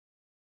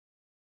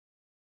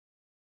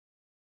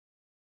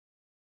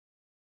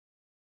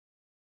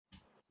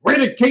We're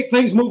going to keep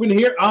things moving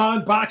here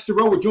on Box to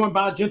Row. We're joined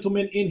by a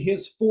gentleman in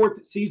his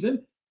fourth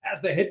season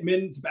as the head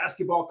men's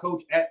basketball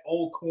coach at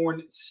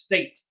Alcorn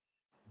State.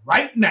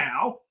 Right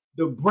now,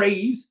 the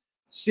Braves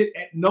sit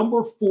at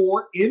number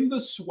 4 in the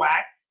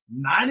SWAC,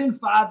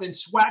 9-5 in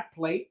SWAC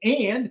play,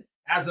 and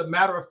as a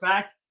matter of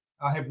fact,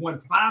 have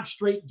won 5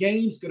 straight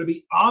games. Going to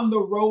be on the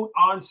road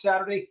on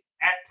Saturday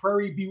at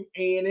Prairie View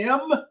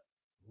A&M.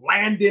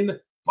 Landon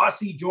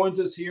Bussie joins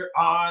us here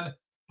on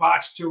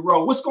Box to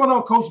Row. What's going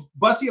on, Coach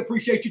Bussie?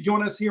 Appreciate you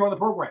joining us here on the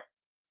program.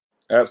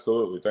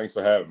 Absolutely. Thanks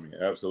for having me.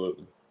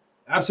 Absolutely.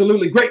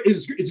 Absolutely. Great.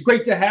 It's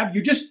great to have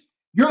you. Just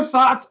your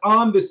thoughts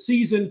on the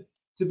season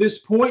to this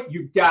point.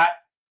 You've got,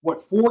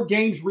 4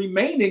 games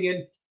remaining,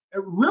 and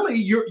really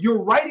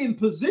you're right in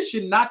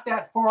position, not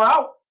that far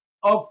out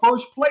of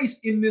first place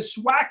in this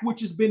SWAC,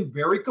 which has been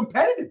very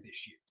competitive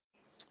this year.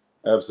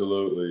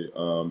 Absolutely.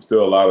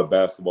 Still a lot of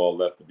basketball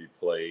left to be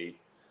played.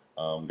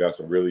 Got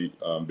some really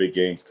big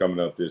games coming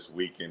up this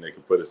weekend that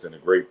could put us in a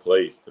great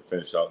place to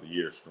finish out the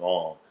year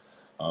strong.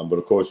 But,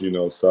 of course,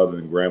 Southern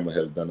and Grambling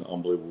has done an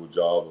unbelievable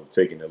job of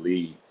taking the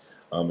lead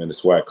in the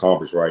SWAC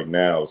conference right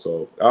now.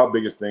 So our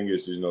biggest thing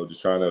is,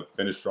 just trying to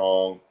finish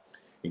strong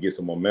and get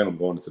some momentum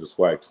going into the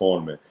SWAC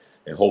tournament.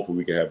 And hopefully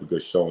we can have a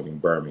good showing in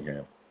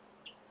Birmingham.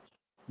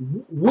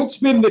 What's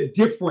been the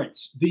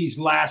difference these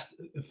last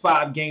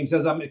 5 games?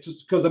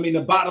 Because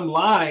the bottom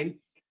line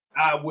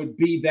would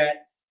be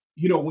that,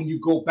 when you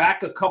go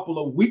back a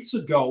couple of weeks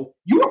ago,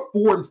 you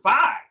were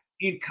 4-5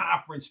 in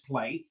conference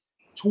play.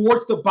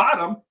 Towards the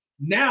bottom,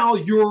 now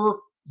you're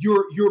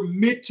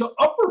mid to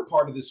upper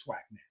part of the SWAC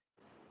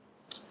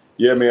now.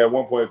 Yeah, man. At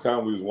one point in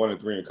time, we was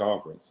 1-3 in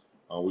conference.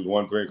 We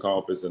won 3 in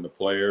conference, and the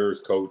players,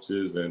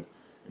 coaches, and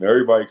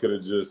everybody could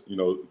have just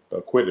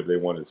quit if they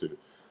wanted to.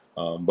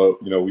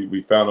 But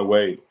we found a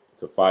way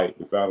to fight.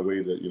 We found a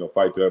way to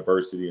fight through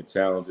adversity and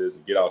challenges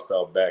and get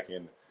ourselves back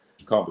in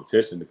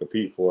competition to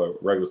compete for a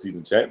regular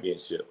season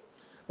championship.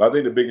 But I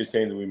think the biggest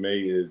change that we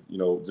made is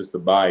just the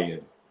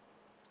buy-in.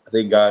 I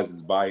think guys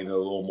is buying a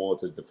little more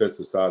to the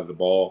defensive side of the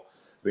ball.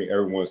 I think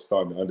everyone's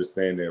starting to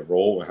understand their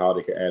role and how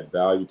they can add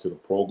value to the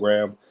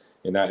program,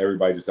 and not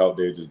everybody just out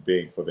there just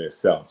being for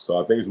themselves. So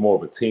I think it's more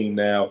of a team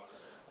now.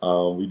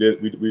 We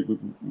hit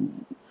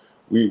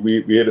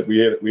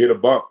a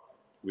bump.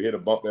 We hit a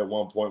bump at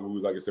one point. We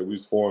was, like I said, we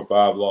was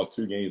 4-5, lost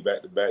 2 games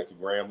back to back to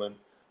Grambling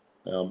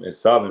and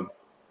Southern.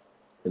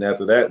 And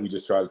after that, we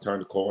just tried to turn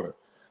the corner.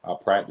 Our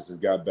practices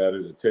got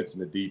better, the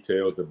attention to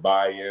details, the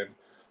buy-in,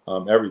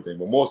 everything.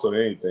 But more so than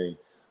anything,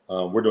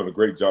 we're doing a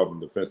great job on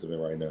the defensive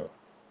end right now.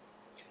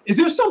 Is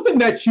there something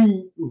that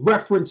you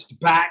referenced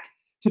back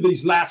to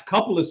these last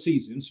couple of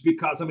seasons?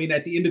 Because, at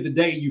the end of the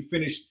day, you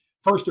finished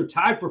first or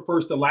tied for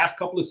first the last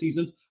couple of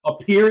seasons,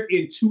 appeared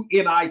in 2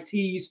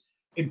 NITs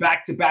in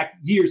back-to-back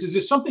years. Is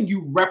there something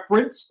you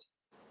referenced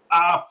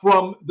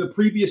from the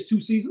previous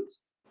 2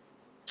 seasons?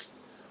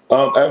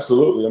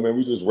 Absolutely.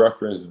 We just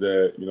referenced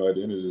that, at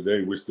the end of the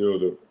day, we're still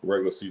the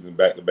regular season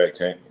back-to-back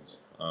champions.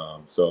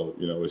 So,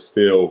 it's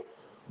still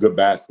good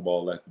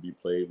basketball left to be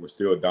played. We're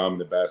still a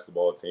dominant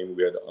basketball team.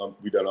 We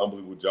done an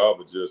unbelievable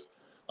job of just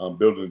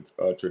building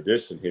a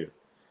tradition here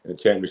in the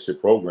championship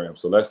program.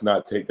 So let's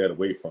not take that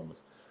away from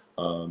us.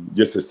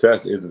 Your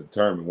success isn't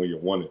determined when you're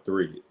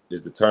 1-3.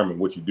 It's determined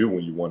what you do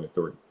when you're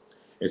 1-3.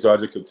 And so I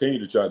just continue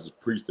to try to just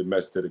preach the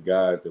message to the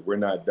guys that we're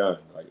not done.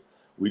 Like,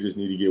 we just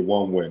need to get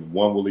 1 win.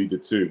 1 will lead to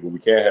 2, but we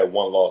can't have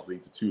 1 loss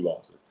lead to 2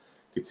 losses.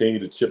 Continue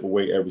to chip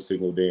away every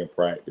single day in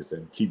practice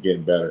and keep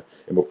getting better.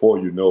 And before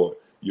you know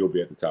it, you'll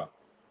be at the top.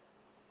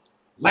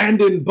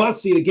 Landon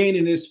Bussie, again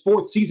in his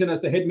 4th season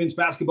as the head men's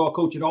basketball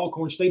coach at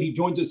Alcorn State. He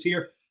joins us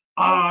here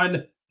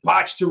on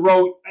Box to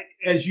Row.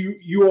 As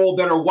you all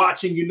that are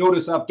watching, you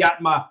notice I've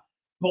got my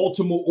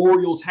Baltimore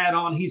Orioles hat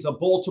on. He's a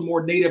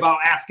Baltimore native. I'll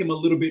ask him a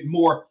little bit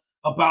more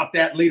about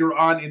that later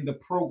on in the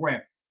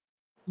program.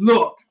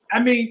 Look,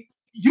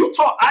 you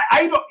talk.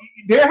 I don't.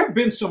 There have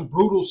been some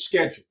brutal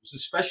schedules,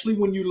 especially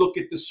when you look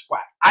at the SWAC.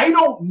 I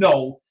don't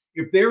know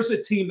if there's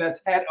a team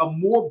that's had a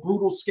more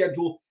brutal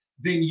schedule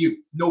than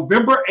you.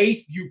 November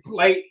 8th, you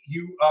play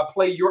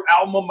your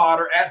alma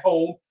mater at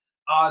home,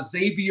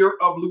 Xavier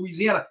of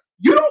Louisiana.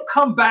 You don't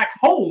come back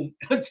home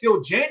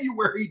until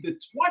January the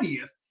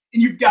 20th,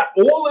 and you've got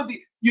all of the.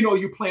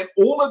 You're playing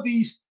all of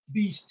these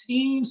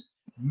teams: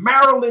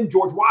 Maryland,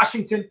 George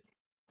Washington.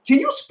 Can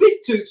you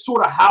speak to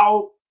sort of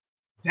how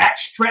that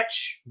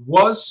stretch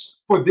was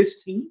for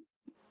this team?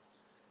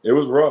 It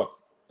was rough.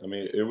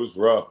 It was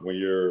rough when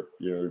you're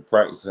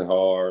practicing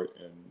hard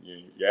and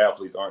your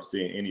athletes aren't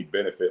seeing any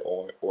benefit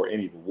or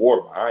any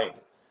reward behind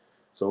it.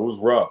 So it was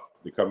rough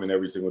to come in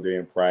every single day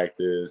in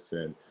practice,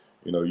 and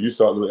you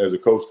start as a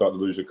coach start to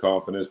lose your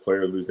confidence,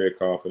 players lose their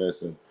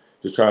confidence, and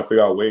just trying to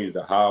figure out ways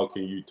to how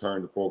can you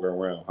turn the program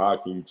around, how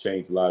can you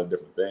change a lot of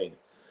different things.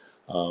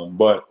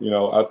 But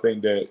I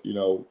think that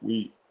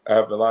we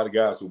have a lot of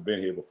guys who've been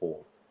here before.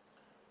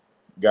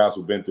 Guys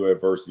who've been through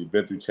adversity,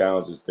 been through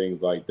challenges,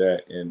 things like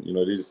that. And,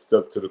 they just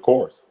stuck to the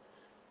course.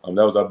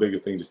 That was our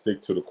biggest thing, to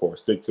stick to the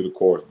course.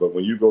 But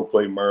when you go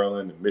play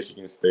Maryland and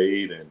Michigan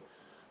State and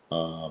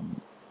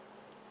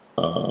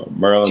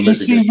Maryland,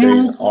 Michigan State,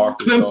 TCU,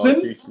 Arkansas,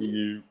 Clemson.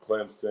 TCU,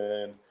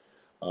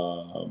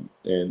 Clemson,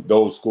 and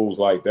those schools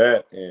like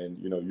that. And,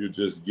 you're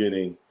just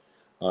getting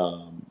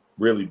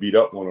really beat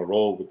up on the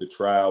road with the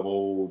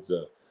travels,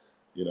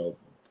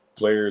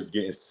 players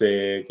getting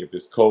sick. If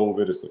it's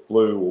COVID, it's a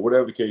flu, or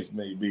whatever the case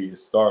may be, it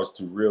starts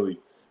to really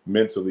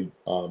mentally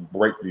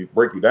break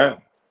you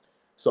down.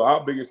 So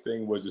our biggest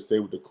thing was to stay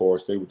with the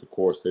course, stay with the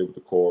course, stay with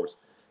the course.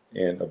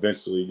 And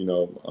eventually,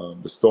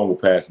 the storm will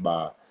pass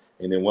by.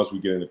 And then once we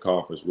get in the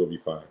conference, we'll be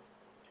fine.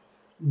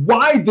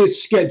 Why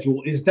this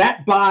schedule? Is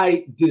that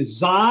by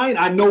design?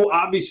 I know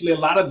obviously a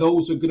lot of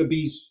those are going to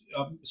be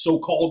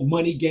so-called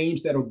money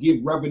games that'll give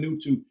revenue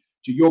to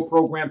your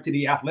program, to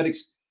the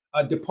athletics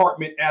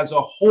department as a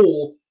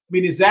whole. I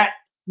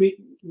mean,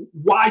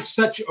 why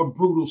such a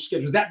brutal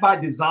schedule? Is that by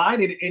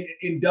design?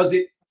 And does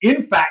it,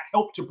 in fact,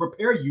 help to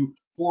prepare you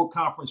for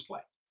conference play?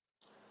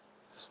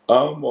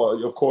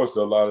 Well, of course,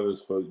 a lot of it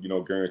is for,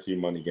 guaranteed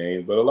money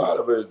games, but a lot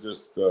of it is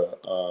just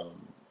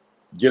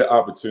get an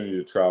opportunity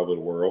to travel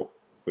the world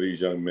for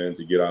these young men,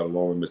 to get out of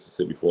Lawrence,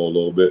 Mississippi for a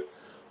little bit,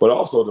 but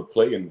also to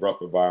play in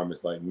rough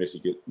environments like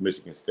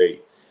Michigan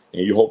State.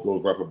 And you hope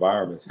those rough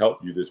environments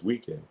help you this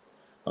weekend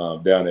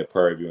down at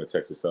Prairie View and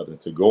Texas Southern,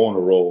 to go on the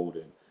road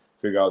and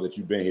figure out that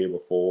you've been here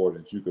before,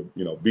 that you could,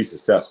 be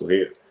successful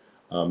here.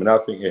 And I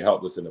think it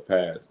helped us in the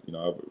past.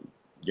 A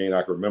game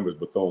I can remember is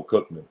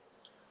Bethune-Cookman,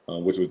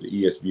 which was the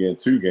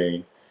ESPN2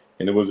 game.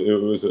 And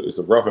it's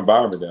a rough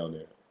environment down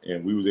there.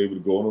 And we was able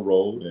to go on the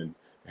road and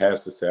have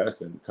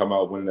success and come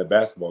out winning that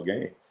basketball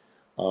game.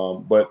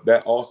 But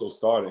that also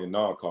started in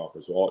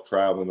non-conference, so all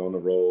traveling on the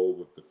road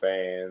with the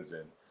fans,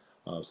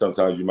 and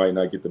sometimes you might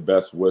not get the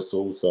best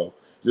whistle. So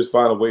just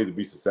find a way to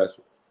be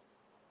successful.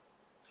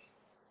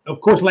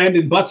 Of course,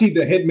 Landon Bussie,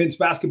 the head men's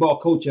basketball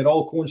coach at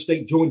Alcorn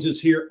State, joins us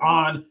here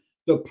on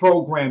the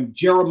program.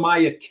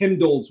 Jeremiah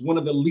Kendall's one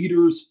of the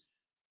leaders,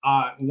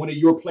 one of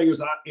your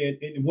players,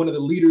 and one of the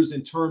leaders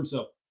in terms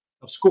of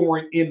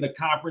scoring in the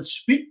conference.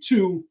 Speak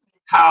to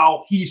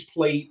how he's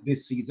played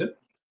this season.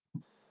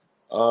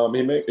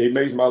 He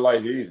makes my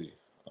life easy.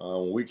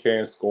 We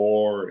can't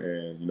score,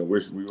 and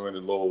we were in a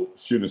little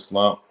shooting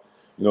slump.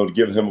 To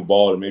give him a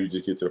ball and maybe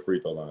just get to the free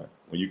throw line.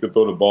 When you can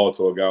throw the ball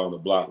to a guy on the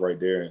block right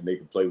there, and they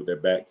can play with their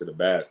back to the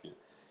basket,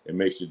 it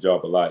makes your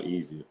job a lot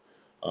easier.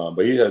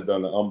 But he has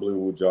done an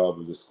unbelievable job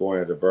of just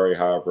scoring at a very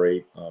high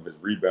rate. His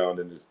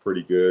rebounding is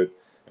pretty good,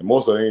 and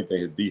most of anything,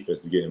 his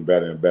defense is getting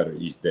better and better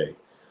each day.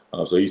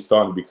 So he's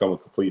starting to become a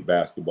complete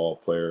basketball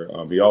player.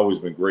 He's always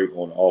been great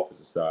on the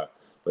offensive side,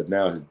 but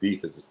now his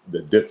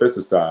the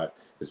defensive side,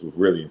 is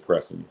really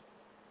impressing me.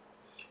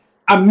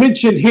 I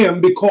mentioned him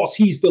because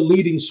he's the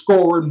leading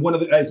scorer and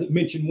as I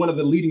mentioned, one of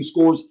the leading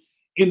scorers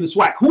in the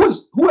SWAC.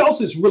 Who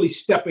else is really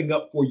stepping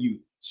up for you,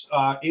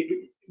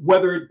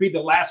 whether it be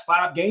the last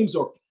 5 games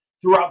or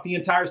throughout the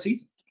entire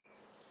season?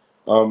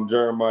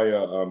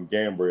 Jeremiah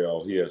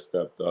Gambriel, he has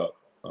stepped up.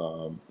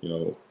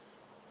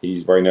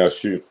 He's right now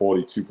shooting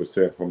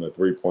 42% from the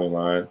 3-point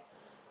line.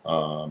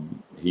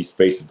 He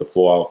spaces the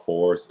floor out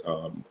for us.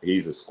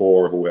 He's a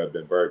scorer who has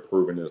been very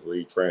proven in this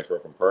league,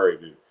 transferred from Prairie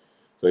View.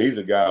 So he's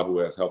a guy who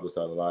has helped us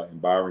out a lot. And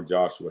Byron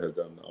Joshua has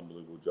done an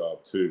unbelievable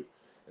job, too,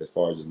 as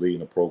far as just leading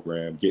the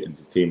program, getting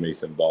his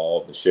teammates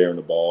involved and sharing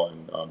the ball,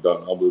 and done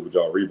an unbelievable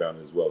job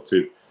rebounding as well,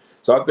 too.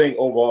 So I think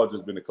overall it's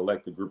just been a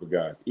collective group of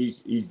guys. Each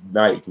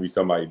night it can be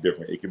somebody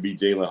different. It could be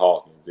Jalen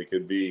Hawkins. It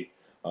could be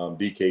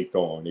DK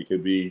Thorne. It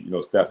could be,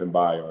 Stephen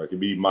Bayer. It could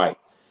be Mike.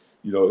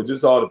 It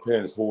just all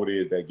depends who it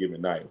is that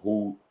given night,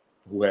 who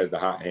has the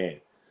hot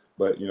hand.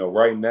 But,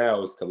 right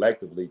now it's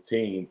collectively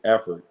team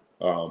effort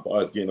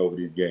for us getting over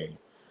these games.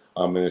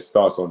 And it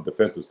starts on the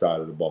defensive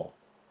side of the ball.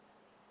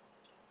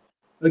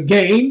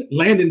 Again,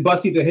 Landon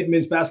Bussie, the head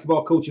men's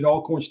basketball coach at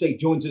Alcorn State,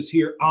 joins us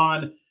here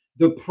on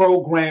the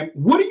program.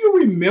 What do you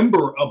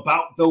remember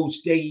about those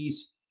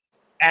days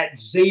at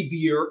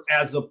Xavier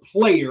as a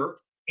player,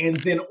 and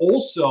then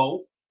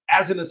also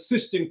as an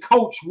assistant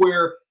coach,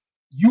 where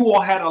you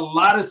all had a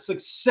lot of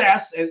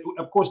success? And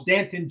of course,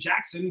 Danton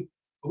Jackson,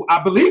 who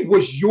I believe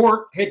was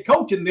your head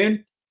coach, and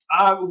then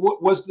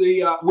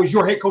was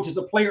your head coach as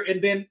a player,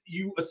 and then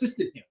you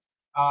assisted him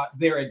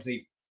there at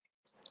Xavier.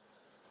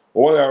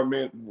 Well, I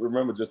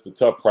remember just the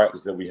tough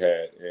practice that we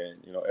had.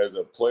 And, as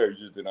a player, you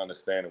just didn't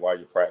understand why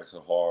you're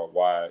practicing hard,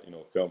 why,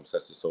 film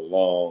sessions so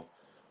long,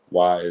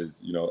 why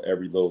is,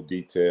 every little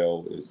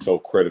detail is so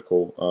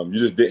critical. You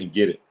just didn't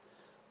get it.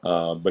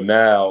 But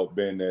now,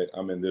 being that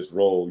I'm in this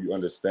role, you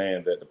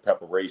understand that the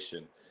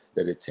preparation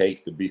that it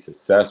takes to be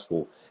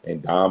successful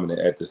and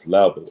dominant at this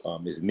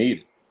level is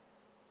needed.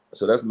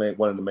 So that's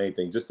one of the main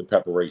things, just the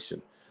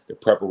preparation,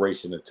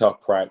 the tough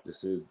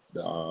practices,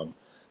 the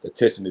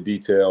attention to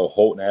detail,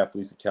 holding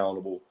athletes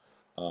accountable.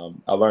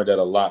 I learned that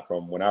a lot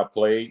from when I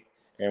played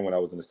and when I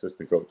was an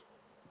assistant coach.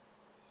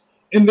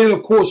 And then,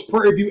 of course,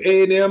 Prairie View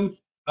A&M,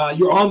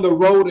 you're on the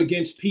road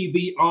against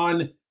PV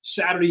on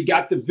Saturday. You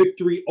got the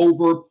victory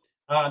over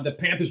the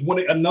Panthers, one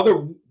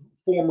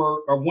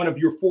of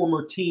your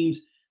former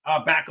teams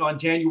back on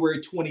January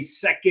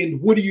 22nd.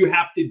 What do you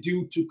have to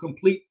do to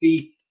complete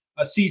the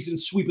season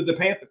sweep of the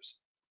Panthers?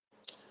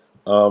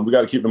 We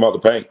got to keep them out the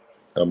paint.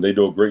 They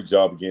do a great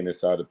job of getting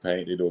inside the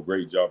paint. They do a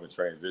great job in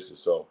transition.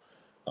 So,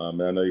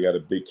 and I know you got a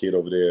big kid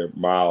over there,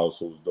 Miles,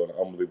 who's doing an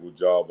unbelievable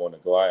job on the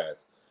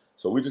glass.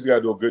 So we just got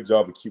to do a good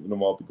job of keeping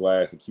them off the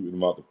glass and keeping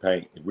them out the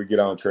paint. If we get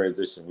out in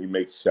transition, we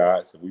make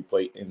shots, and we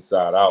play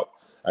inside out,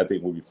 I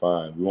think we'll be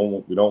fine.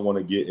 We don't want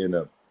to get in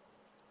a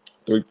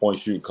three-point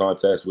shooting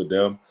contest with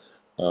them.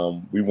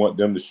 We want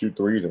them to shoot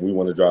threes, and we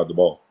want to drive the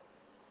ball.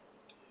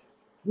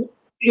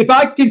 If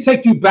I can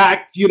take you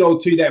back,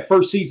 to that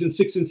first season,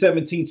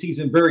 6-17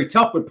 season, very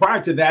tough. But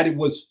prior to that, it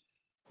was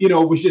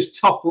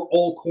just tough for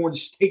Alcorn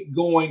State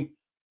going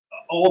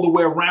all the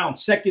way around.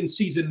 Second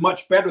season,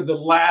 much better. The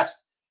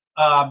last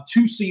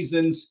 2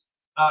 seasons,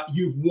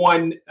 you've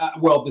won.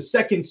 The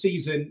second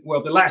season,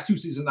 the last 2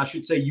 seasons, I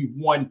should say, you've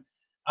won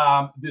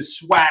the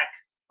SWAC,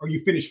 or you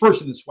finished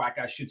first in the SWAC,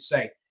 I should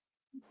say.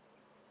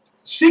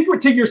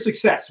 Secret to your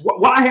success.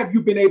 Why have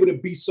you been able to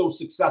be so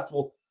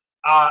successful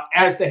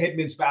as the head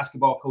men's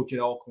basketball coach at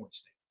Alcorn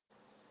State?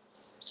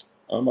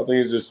 I think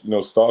it just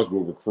starts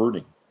with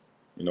recruiting.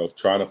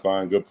 Trying to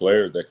find good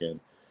players that can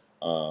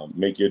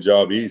make your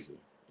job easy.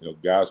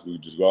 Guys who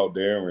just go out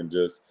there and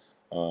just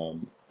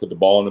put the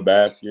ball in the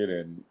basket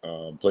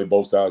and play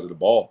both sides of the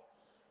ball.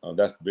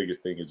 That's the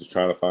biggest thing, is just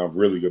trying to find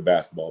really good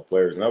basketball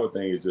players. Another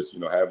thing is just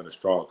having a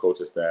strong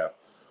coaching staff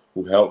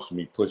who helps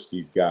me push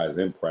these guys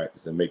in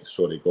practice and making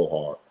sure they go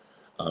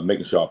hard,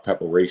 making sure our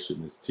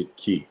preparation is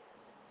key.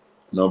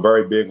 I'm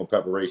very big on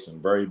preparation,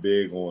 very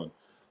big on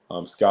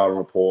scouting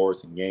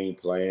reports and game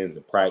plans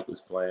and practice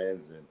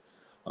plans, and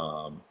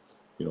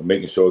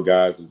making sure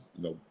guys is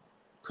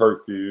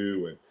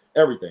curfew and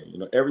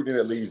everything, everything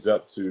that leads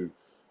up to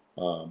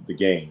the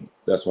game.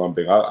 That's what I'm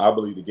big. I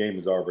believe the game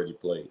is already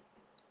played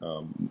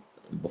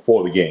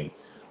before the game.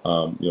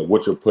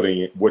 What you're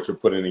putting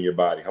in your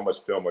body. How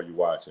much film are you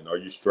watching? Are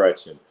you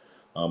stretching?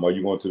 Are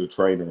you going to the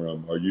training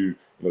room? Are you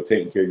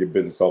taking care of your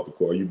business off the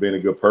court? Are you being a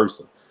good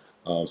person?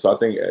 So I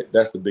think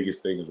that's the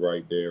biggest thing is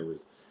right there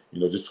is,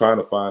 just trying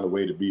to find a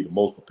way to be the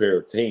most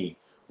prepared team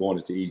going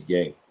into each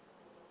game.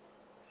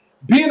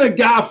 Being a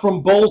guy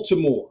from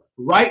Baltimore,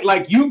 right?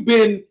 Like, you've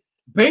been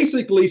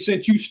basically,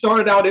 since you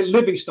started out at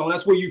Livingstone,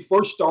 that's where you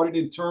first started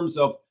in terms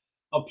of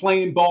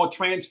playing ball,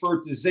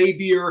 transferred to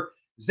Xavier,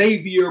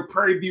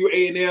 Prairie View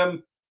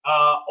A&M,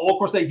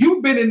 Alcorn State.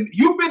 You've been in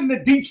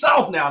the Deep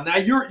South now. Now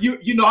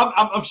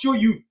I'm sure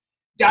you've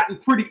gotten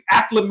pretty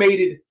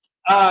acclimated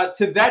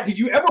to that. Did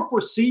you ever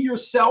foresee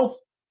yourself,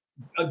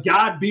 a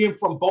guy being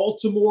from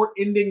Baltimore,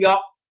 ending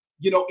up,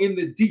 in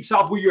the Deep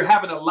South where you're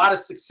having a lot of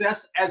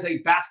success as a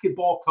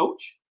basketball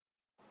coach?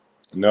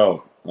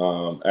 No.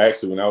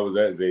 Actually, when I was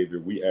at Xavier,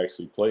 we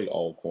actually played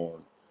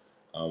Alcorn.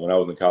 When I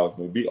was in college,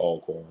 we beat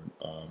Alcorn.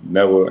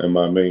 Never in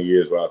my many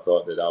years where I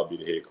thought that I'll be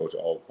the head coach at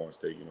Alcorn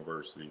State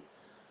University.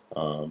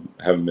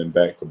 Haven't been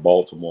back to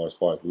Baltimore as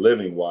far as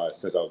living-wise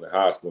since I was in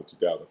high school in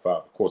 2005.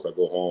 Of course, I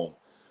go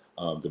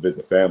home to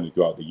visit family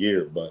throughout the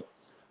year, but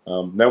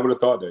never would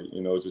have thought that.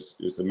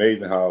 It's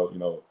amazing how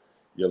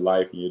your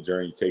life and your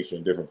journey takes you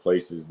in different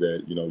places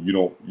that you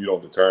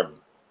don't determine.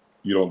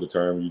 You don't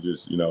determine. You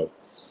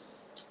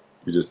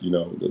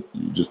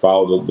just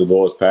follow the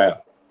Lord's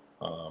path.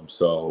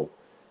 So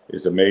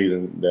it's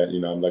amazing that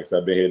like I said,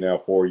 I've been here now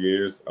 4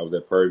 years. I was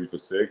at Prairie View for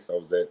 6. I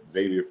was at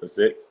Xavier for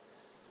 6.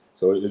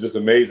 So it's just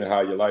amazing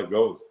how your life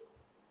goes.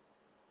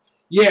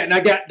 Yeah, and I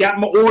got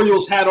my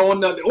Orioles hat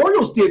on. The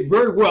Orioles did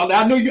very well.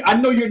 Now, I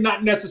know you're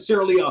not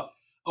necessarily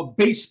a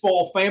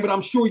baseball fan, but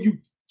I'm sure you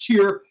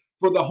cheer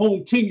for the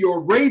home team. You're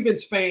a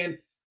Ravens fan.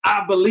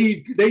 I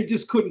believe they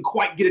just couldn't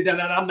quite get it done.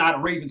 And I'm not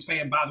a Ravens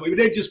fan, by the way, but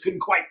they just couldn't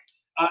quite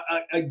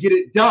get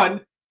it done.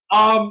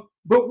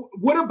 But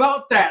what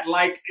about that?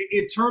 Like,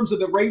 in terms of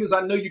the Ravens,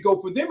 I know you go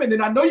for them, and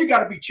then I know you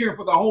got to be cheering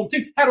for the home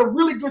team. Had a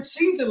really good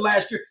season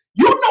last year.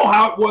 You know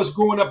how it was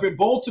growing up in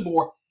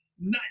Baltimore.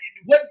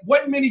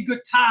 What many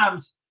good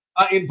times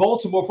in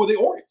Baltimore for the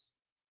Orioles?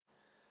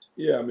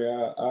 Yeah, I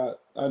mean,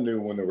 I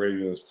knew when the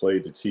Ravens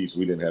played the Chiefs,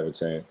 we didn't have a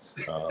chance.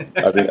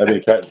 I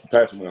think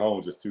Patrick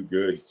Mahomes is too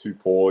good. He's too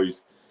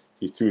poised.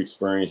 He's too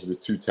experienced. He's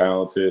too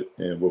talented.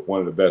 And with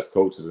one of the best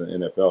coaches in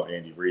the NFL,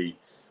 Andy Reid,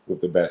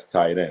 with the best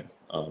tight end,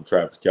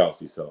 Travis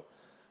Kelce. So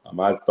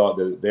I thought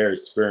that their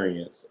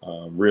experience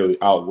really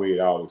outweighed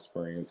our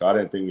experience. I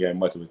didn't think we had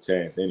much of a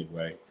chance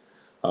anyway.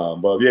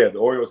 But yeah, the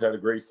Orioles had a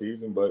great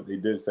season, but they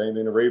did the same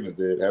thing the Ravens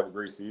did, have a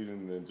great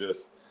season and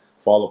just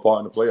fall apart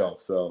in the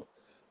playoffs. So,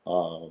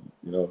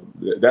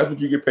 that's what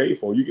you get paid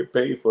for. You get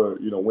paid for,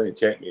 winning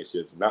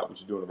championships, not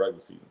what you do in the regular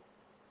season.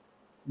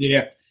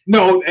 Yeah.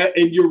 No,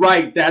 and you're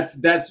right.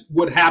 That's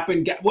what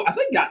happened. I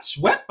think got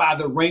swept by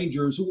the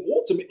Rangers, who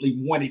ultimately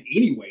won it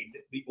anyway,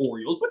 the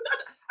Orioles. But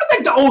I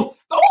think the O's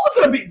are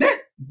going to be that.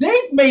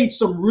 They've made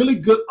some really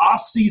good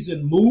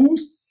offseason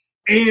moves.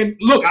 And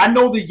look, I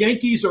know the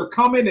Yankees are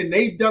coming and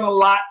they've done a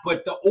lot,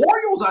 but the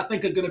Orioles, I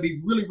think, are going to be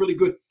really, really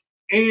good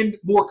and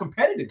more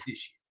competitive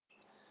this year.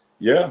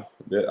 Yeah,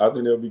 I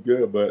think they'll be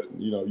good, but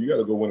you got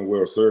to go win the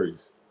World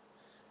Series.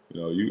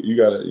 You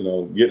got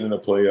to get in the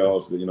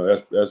playoffs.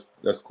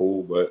 That's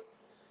cool, but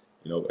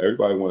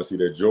everybody want to see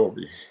their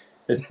jewelry.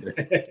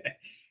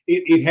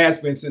 it has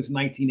been since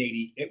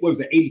 1980. It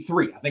was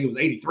 83. I think it was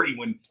 83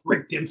 when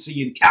Rick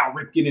Dempsey and Cal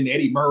Ripken and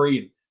Eddie Murray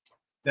and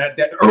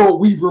that Earl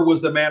Weaver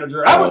was the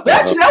manager. That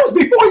was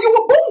before you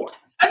were born.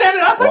 And then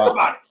I think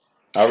about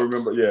it. I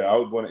remember, I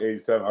was born in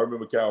 87. I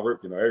remember Cal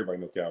Ripken. Everybody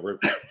knows Cal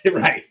Ripken.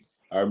 Right.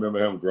 I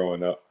remember him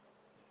growing up.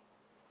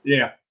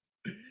 Yeah.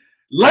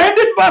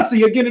 Landon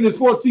Bussie, again in his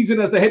fourth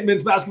season as the head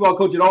men's basketball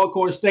coach at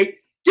Alcorn State,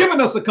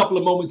 giving us a couple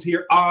of moments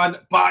here on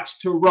Box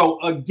to Row.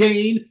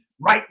 Again,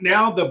 right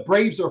now, the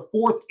Braves are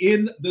fourth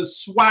in the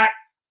SWAC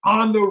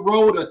on the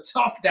road.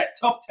 That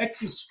tough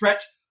Texas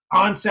stretch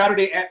on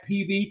Saturday at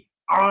PV,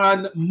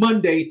 on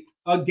Monday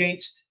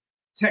against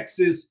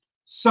Texas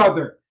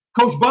Southern.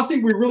 Coach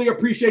Bussie, we really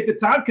appreciate the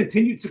time.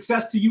 Continued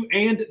success to you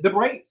and the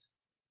Braves.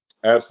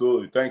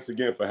 Absolutely. Thanks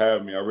again for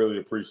having me. I really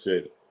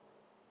appreciate it.